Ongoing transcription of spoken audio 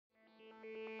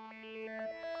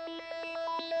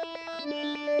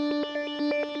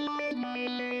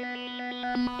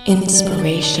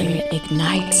Inspiration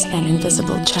ignites an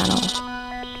invisible channel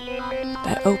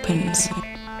that opens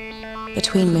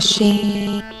between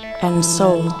machine and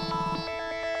soul.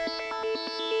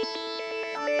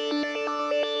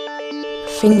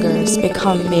 Fingers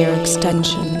become mere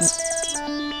extensions,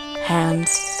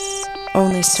 hands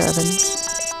only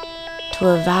servants to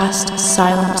a vast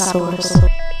silent source,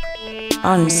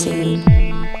 unseen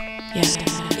yet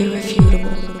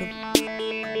irrefutable.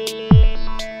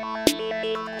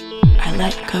 I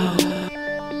let go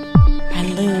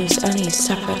and lose any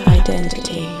separate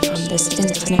identity from this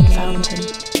infinite fountain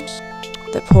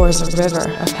that pours a river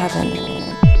of heaven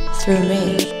through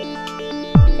me.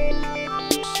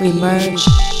 We merge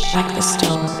like the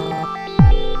star,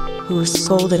 whose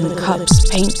golden cups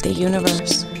paint the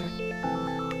universe.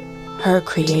 Her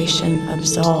creation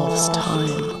absolves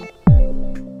time.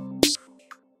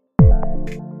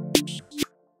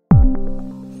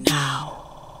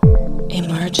 Now,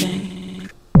 emerging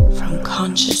from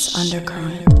conscious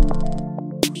undercurrent,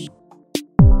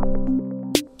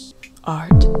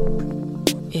 art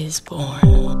is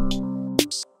born.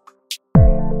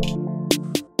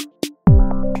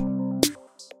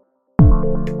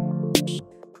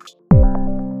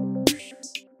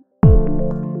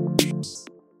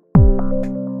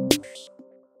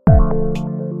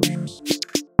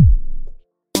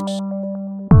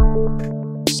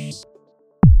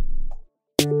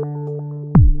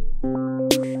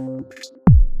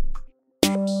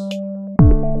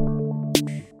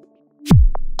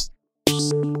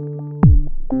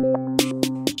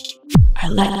 I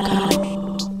let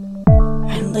go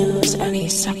and lose any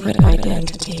separate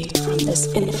identity from this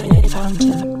infinite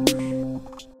fountain.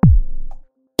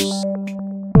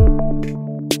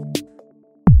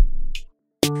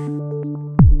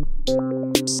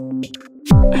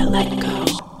 I let go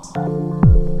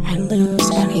and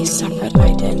lose any separate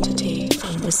identity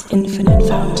from this infinite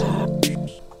fountain.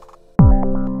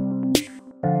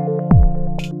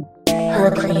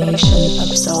 Her creation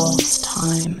absolves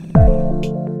time.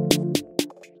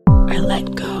 I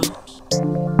let go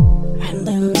and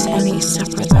lose any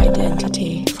separate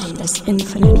identity from this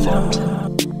infinite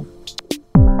fountain.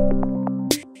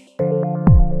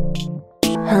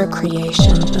 Her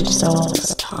creation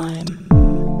absolves time.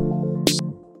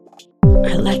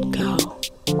 I let go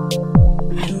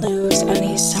and lose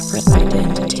any separate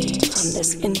identity from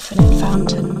this infinite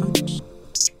fountain.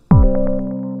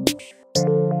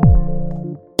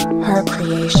 Her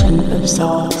creation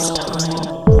absolves time.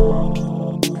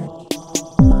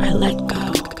 I let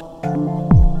go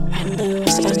and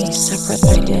lose any separate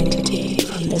identity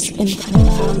from this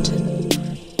infinite fountain.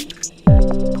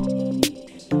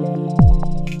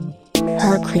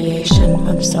 Her creation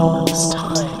absolves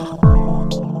time.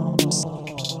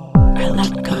 I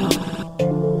let go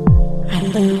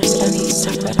and lose any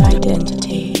separate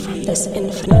identity from this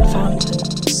infinite fountain.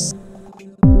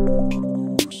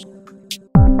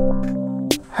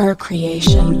 Her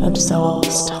creation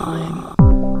absolves time.